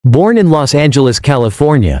Born in Los Angeles,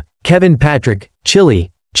 California, Kevin Patrick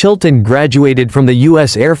Chilton graduated from the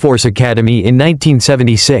U.S. Air Force Academy in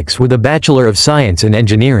 1976 with a Bachelor of Science in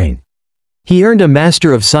Engineering. He earned a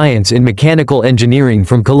Master of Science in Mechanical Engineering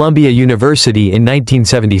from Columbia University in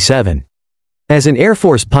 1977. As an Air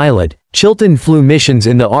Force pilot, Chilton flew missions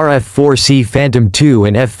in the RF-4C Phantom II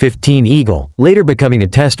and F-15 Eagle, later becoming a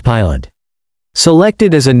test pilot.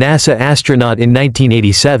 Selected as a NASA astronaut in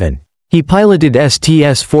 1987, he piloted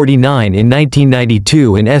STS-49 in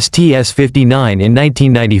 1992 and STS-59 in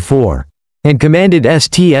 1994, and commanded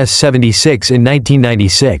STS-76 in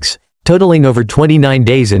 1996, totaling over 29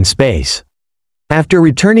 days in space. After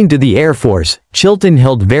returning to the Air Force, Chilton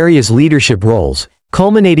held various leadership roles,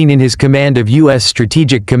 culminating in his command of U.S.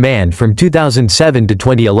 Strategic Command from 2007 to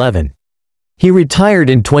 2011. He retired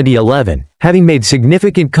in 2011, having made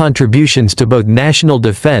significant contributions to both national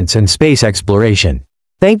defense and space exploration.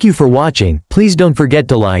 Thank you for watching. Please don't forget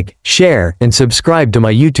to like, share, and subscribe to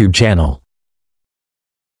my YouTube channel.